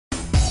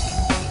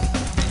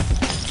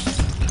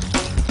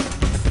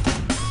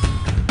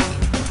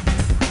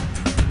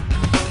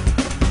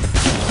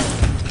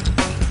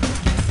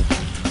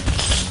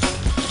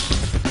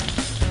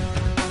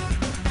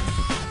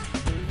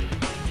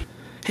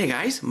Hey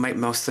guys, Mike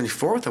Mouse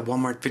 74 with a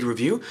Walmart video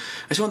review.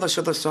 I just wanted to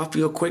show this off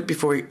real quick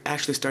before we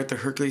actually start the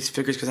Hercules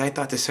figures because I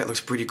thought this set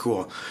looks pretty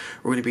cool.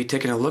 We're going to be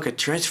taking a look at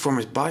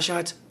Transformers Bot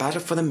Shots Battle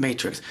for the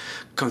Matrix.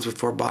 Comes with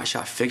 4 Bot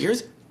Shot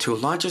figures, 2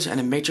 launchers, and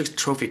a Matrix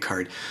trophy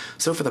card.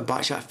 So for the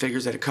Bot Shot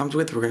figures that it comes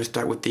with, we're going to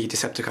start with the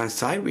Decepticon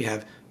side. We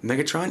have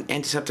Megatron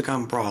and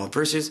Decepticon Brawl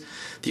versus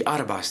the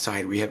Autobots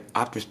side. We have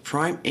Optimus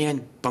Prime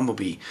and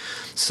Bumblebee.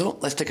 So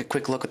let's take a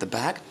quick look at the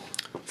back.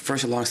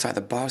 First, alongside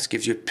the box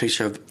gives you a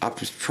picture of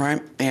Optimus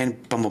Prime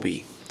and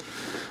Bumblebee.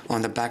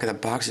 On the back of the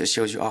box, it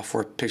shows you all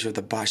 4 pictures of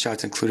the bot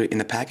shots included in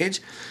the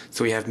package.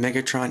 So we have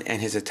Megatron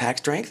and his attack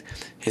strength.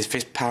 His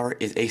fist power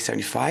is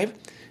 875.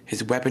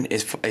 His weapon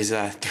is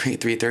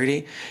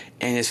 330,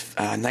 and his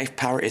knife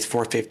power is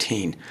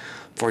 415.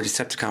 For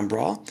Decepticon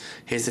Brawl,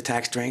 his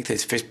attack strength,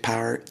 his fist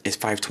power is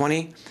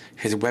 520.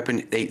 His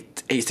weapon is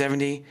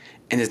 870,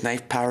 and his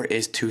knife power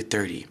is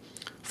 230.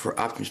 For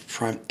Optimus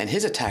Prime and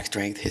his attack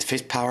strength, his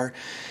fist power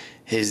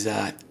is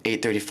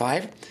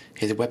 835,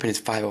 his weapon is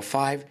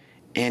 505,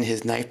 and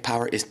his knife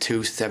power is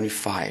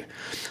 275.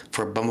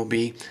 For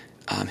Bumblebee,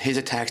 his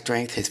attack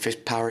strength, his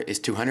fist power is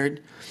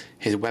 200,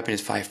 his weapon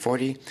is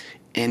 540,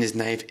 and his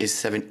knife is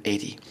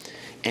 780.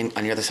 And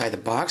on the other side of the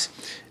box,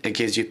 it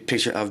gives you a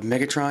picture of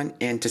Megatron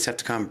and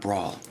Decepticon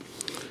Brawl.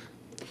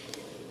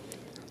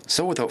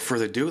 So without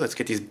further ado, let's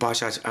get these bot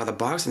shots out of the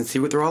box and see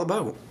what they're all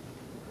about.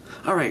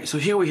 Alright, so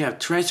here we have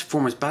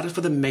Transformers Battle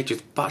for the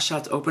Matrix. Bot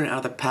shots open out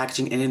of the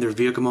packaging and in their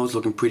vehicle modes,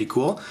 looking pretty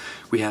cool.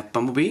 We have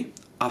Bumblebee,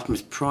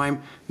 Optimus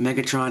Prime,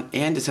 Megatron,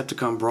 and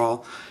Decepticon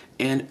Brawl,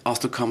 and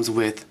also comes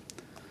with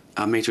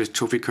a Matrix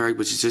trophy card,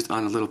 which is just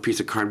on a little piece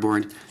of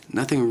cardboard.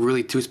 Nothing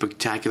really too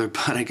spectacular,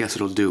 but I guess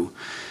it'll do.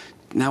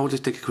 Now we'll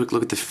just take a quick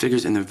look at the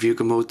figures in the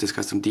vehicle modes,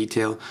 discuss some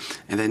detail,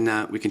 and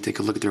then we can take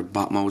a look at their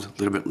bot mode a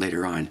little bit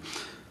later on.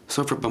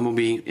 So for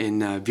Bumblebee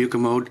in vehicle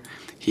mode,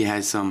 he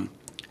has some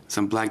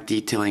black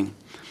detailing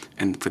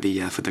and for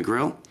the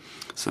grill,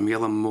 some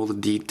yellow molded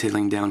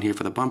detailing down here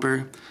for the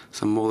bumper,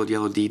 some molded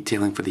yellow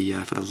detailing for the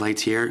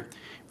lights here,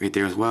 right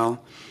there as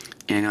well.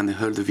 And on the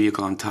hood of the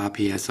vehicle on top,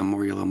 he has some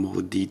more yellow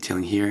molded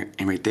detailing here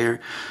and right there.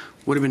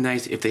 Would have been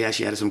nice if they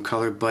actually added some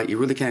color, but you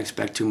really can't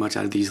expect too much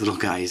out of these little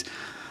guys.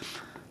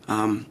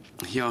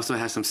 He also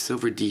has some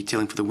silver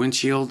detailing for the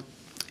windshield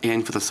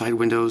and for the side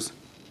windows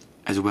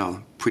as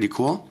well. Pretty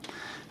cool.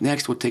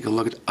 Next, we'll take a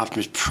look at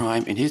Optimus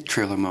Prime in his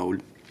trailer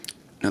mode.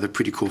 Another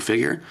pretty cool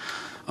figure.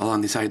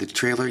 Along the side of the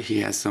trailer, he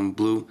has some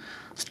blue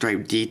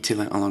striped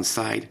detailing along the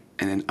side,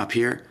 and then up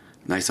here,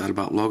 nice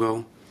Autobot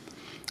logo.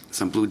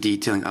 Some blue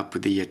detailing up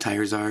where the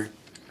tires are,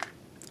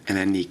 and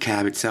then the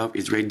cab itself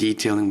is red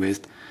detailing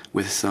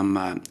with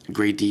some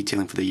gray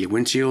detailing for the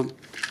windshield.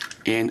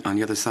 And on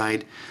the other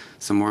side,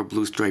 some more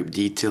blue striped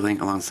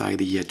detailing alongside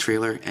the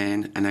trailer,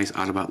 and a nice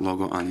Autobot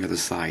logo on the other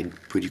side.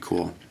 Pretty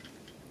cool.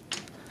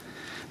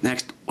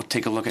 Next, we'll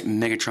take a look at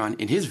Megatron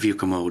in his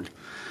vehicle mode.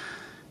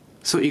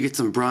 So you get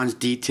some bronze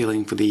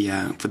detailing for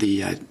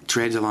the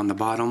treads along the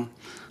bottom,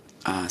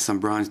 some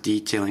bronze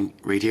detailing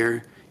right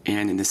here,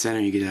 and in the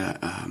center you get a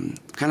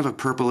kind of a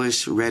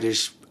purplish,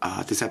 reddish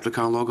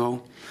Decepticon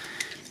logo,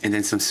 and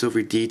then some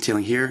silver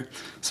detailing here,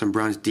 some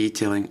bronze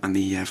detailing on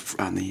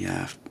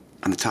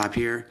the top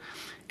here,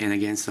 and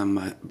again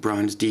some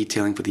bronze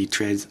detailing for the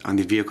treads on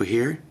the vehicle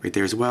here, right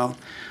there as well.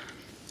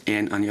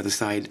 And on the other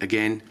side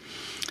again,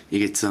 you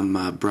get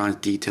some bronze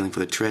detailing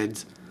for the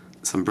treads,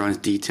 some bronze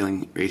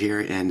detailing right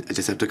here, and a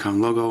Decepticon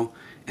logo,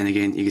 and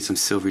again you get some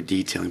silver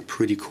detailing.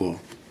 Pretty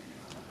cool.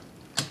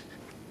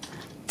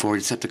 For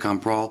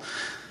Decepticon Brawl,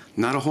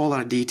 not a whole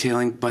lot of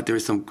detailing, but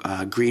there's some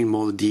green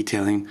molded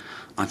detailing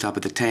on top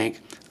of the tank.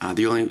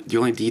 The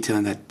only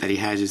detailing that he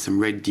has is some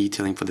red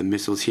detailing for the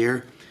missiles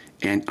here,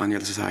 and on the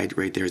other side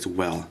right there as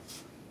well.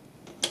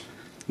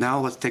 Now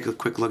let's take a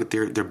quick look at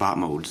their bot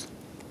modes.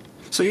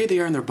 So here they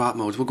are in their bot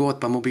modes. We'll go with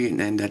Bumblebee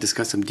and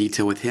discuss some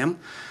detail with him.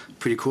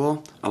 Pretty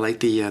cool. I like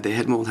the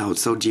head mold, how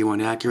it's so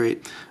G1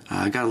 accurate.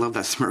 I gotta love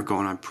that smirk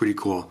going on. Pretty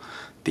cool.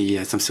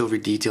 Some silver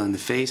detail in the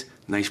face,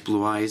 nice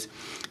blue eyes.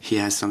 He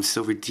has some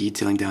silver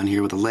detailing down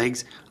here with the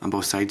legs on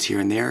both sides here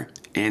and there,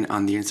 and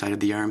on the inside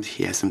of the arms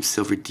he has some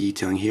silver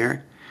detailing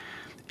here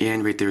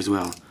and right there as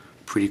well.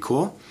 Pretty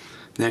cool.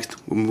 Next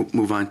we'll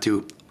move on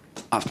to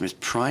Optimus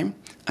Prime.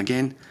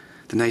 Again,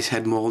 the nice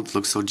head mold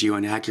looks so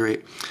G1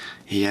 accurate.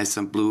 He has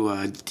some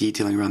blue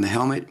detailing around the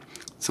helmet,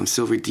 some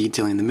silver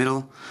detailing in the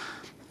middle.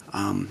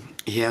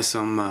 He has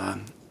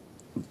some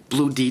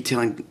blue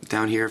detailing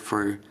down here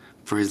for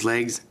his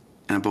legs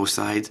and on both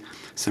sides,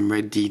 some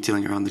red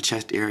detailing around the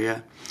chest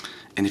area.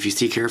 And if you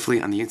see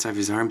carefully on the inside of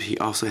his arms, he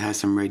also has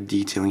some red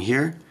detailing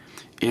here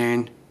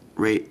and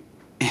right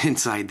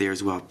inside there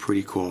as well.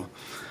 Pretty cool.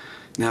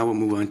 Now we'll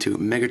move on to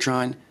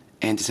Megatron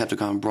and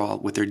Decepticon Brawl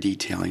with their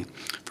detailing.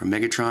 For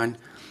Megatron,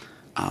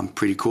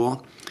 pretty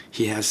cool.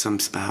 He has some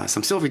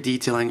silver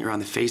detailing around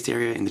the face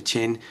area, in the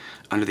chin,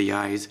 under the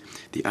eyes.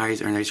 The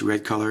eyes are a nice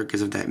red color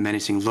because of that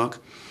menacing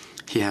look.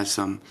 He has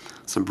some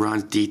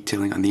bronze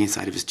detailing on the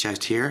inside of his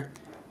chest here,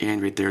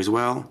 and right there as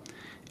well,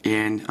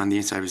 and on the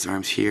inside of his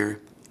arms here,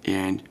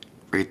 and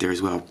right there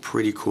as well.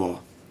 Pretty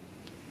cool.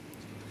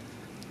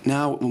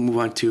 Now we'll move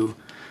on to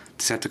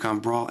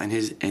Decepticon Brawl and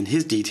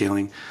his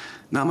detailing.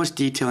 Not much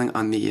detailing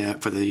on the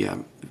for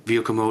the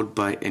vehicle mode,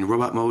 but in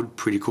robot mode,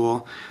 pretty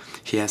cool.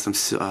 He has some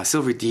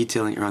silvery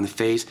detailing around the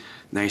face,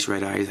 nice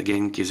red eyes,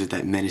 again gives it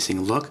that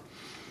menacing look.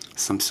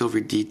 Some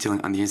silvery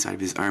detailing on the inside of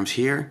his arms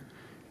here,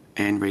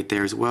 and right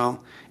there as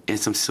well, and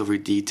some silvery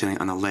detailing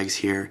on the legs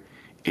here,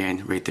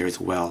 and right there as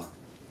well.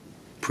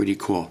 Pretty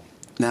cool.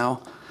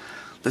 Now,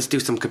 let's do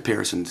some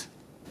comparisons.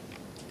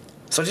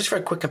 So just for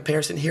a quick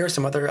comparison, here are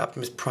some other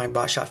Optimus Prime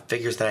bot-shot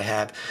figures that I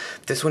have.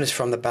 This one is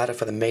from the Battle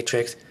for the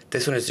Matrix.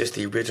 This one is just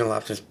the original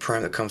Optimus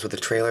Prime that comes with the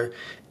trailer.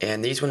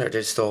 And these ones are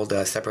just sold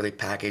separately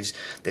packaged.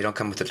 They don't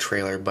come with the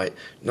trailer, but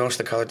notice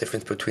the color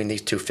difference between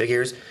these two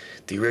figures.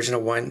 The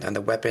original one on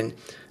the weapon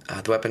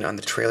on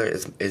the trailer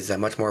is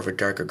much more of a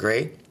darker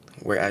gray,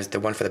 whereas the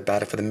one for the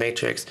Battle for the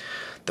Matrix,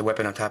 the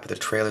weapon on top of the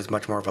trailer is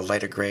much more of a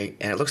lighter gray,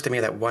 and it looks to me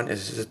that one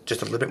is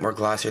just a little bit more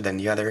glossier than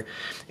the other,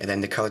 and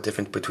then the color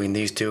difference between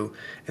these two,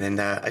 and then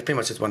I pretty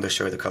much just wanted to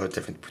show you the color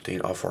difference between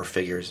all four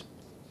figures.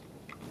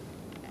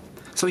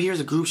 So here's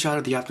a group shot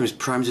of the Optimus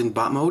Primes in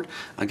bot mode.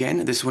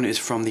 Again, this one is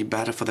from the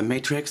Battle for the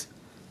Matrix.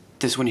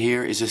 This one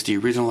here is just the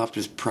original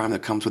Optimus Prime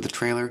that comes with the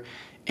trailer,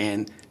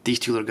 and these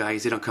two little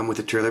guys, they don't come with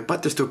the trailer,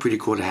 but they're still pretty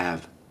cool to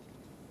have.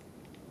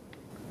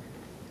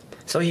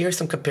 So here's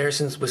some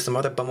comparisons with some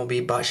other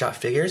Bumblebee bot-shot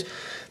figures.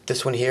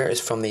 This one here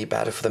is from the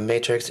Battle for the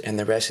Matrix, and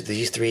the rest of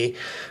these three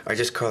are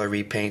just color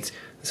repaints,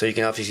 so you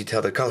can obviously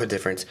tell the color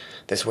difference.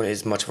 This one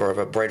is much more of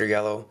a brighter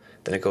yellow,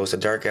 then it goes to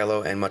dark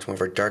yellow, and much more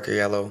of a darker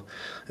yellow,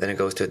 then it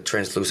goes to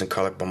translucent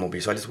color Bumblebee.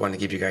 So I just wanted to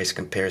give you guys a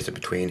comparison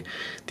between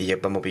the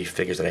Bumblebee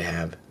figures that I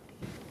have.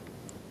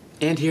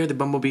 And here the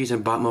Bumblebees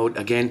in bot mode.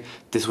 Again,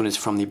 this one is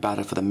from the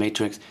Battle for the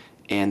Matrix,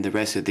 and the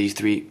rest of these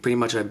three pretty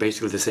much are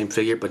basically the same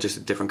figure, but just a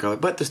different color,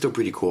 but they're still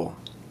pretty cool.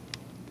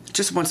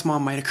 Just one small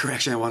minor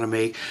correction I want to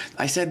make.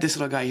 I said this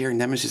little guy here,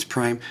 Nemesis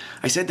Prime,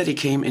 I said that he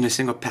came in a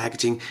single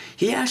packaging.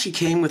 He actually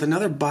came with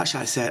another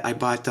bot-shot set I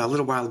bought a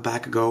little while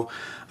back ago.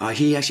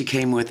 He actually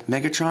came with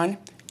Megatron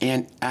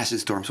and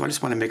Acid Storm, so I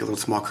just want to make a little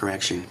small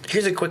correction.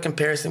 Here's a quick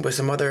comparison with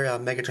some other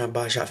Megatron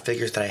bot-shot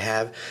figures that I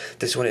have.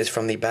 This one is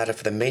from the Battle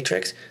for the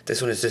Matrix. This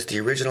one is just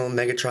the original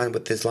Megatron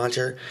with his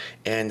launcher,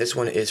 and this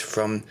one is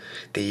from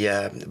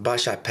the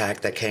bot-shot pack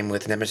that came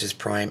with Nemesis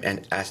Prime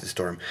and Acid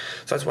Storm.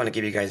 So I just want to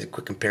give you guys a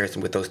quick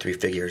comparison with those three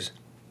figures.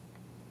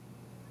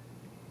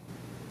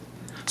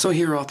 So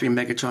here are all three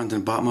Megatrons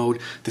in bot mode.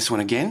 This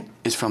one again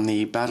is from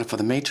the Battle for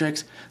the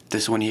Matrix.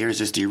 This one here is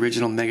just the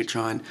original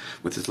Megatron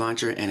with his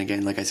launcher, and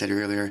again, like I said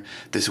earlier,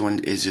 this one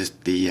is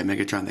just the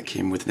Megatron that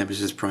came with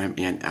Nemesis Prime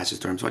and Acid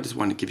Storm. So I just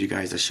wanted to give you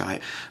guys a shot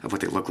of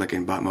what they look like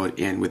in bot mode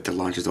and with the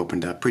launchers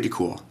opened up. Pretty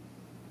cool.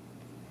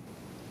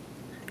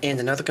 And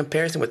another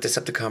comparison with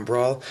Decepticon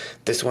Brawl.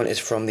 This one is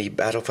from the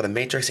Battle for the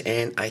Matrix,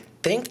 and I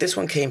think this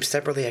one came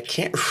separately. I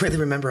can't really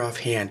remember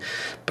offhand,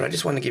 but I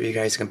just want to give you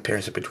guys a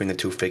comparison between the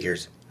two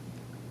figures.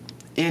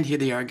 And here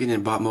they are again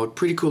in bot mode.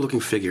 Pretty cool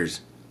looking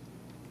figures.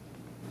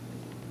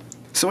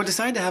 So I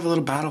decided to have a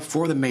little battle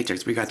for the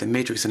Matrix. We got the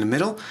Matrix in the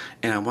middle,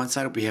 and on one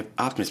side we have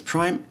Optimus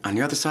Prime. On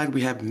the other side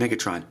we have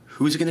Megatron.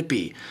 Who's it going to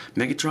be?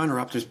 Megatron or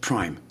Optimus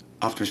Prime?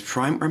 Optimus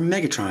Prime or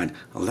Megatron?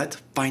 Let's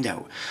find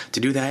out. To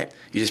do that,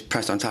 you just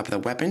press on top of the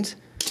weapons.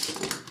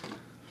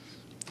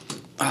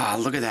 Ah,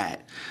 look at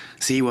that.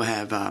 See, we'll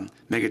have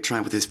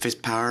Megatron with his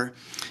fist power.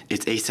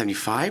 It's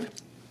 875.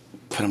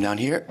 Put him down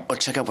here. Oh,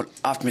 check out what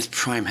Optimus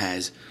Prime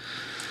has.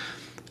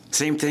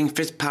 Same thing,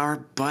 fist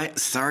power, but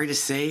sorry to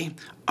say,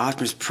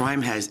 Optimus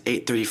Prime has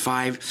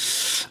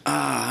 835.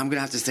 I'm going to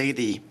have to say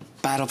the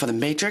Battle for the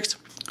Matrix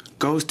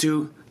goes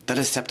to the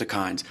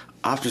Decepticons.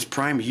 Optimus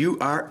Prime, you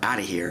are out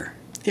of here.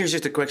 Here's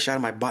just a quick shot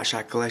of my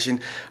bot-shot collection.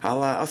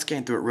 I'll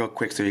scan through it real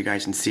quick so you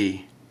guys can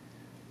see.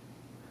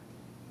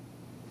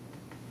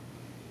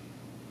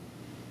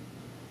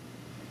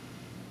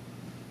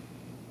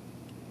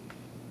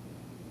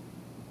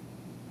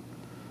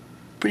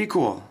 Pretty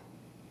cool.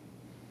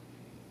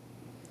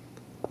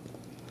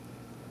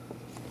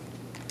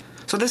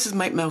 So this is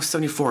Mike Mouse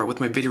 74 with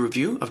my video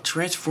review of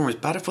Transformers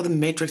Battle for the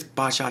Matrix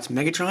bot-shots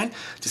Megatron,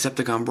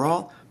 Decepticon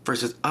Brawl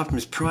versus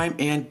Optimus Prime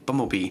and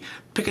Bumblebee.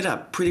 Pick it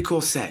up, pretty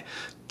cool set.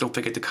 Don't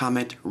forget to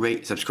comment,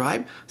 rate,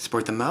 subscribe,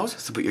 support the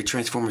mouse, support your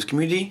Transformers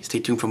community. Stay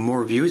tuned for more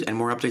reviews and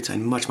more updates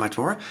and much, much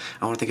more.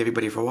 I want to thank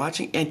everybody for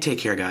watching and take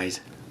care, guys.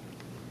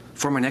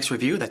 For my next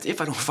review, that's if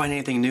I don't find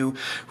anything new,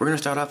 we're going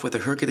to start off with the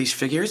Hercules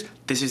figures.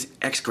 This is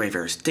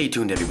X-Graver. Stay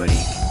tuned, everybody.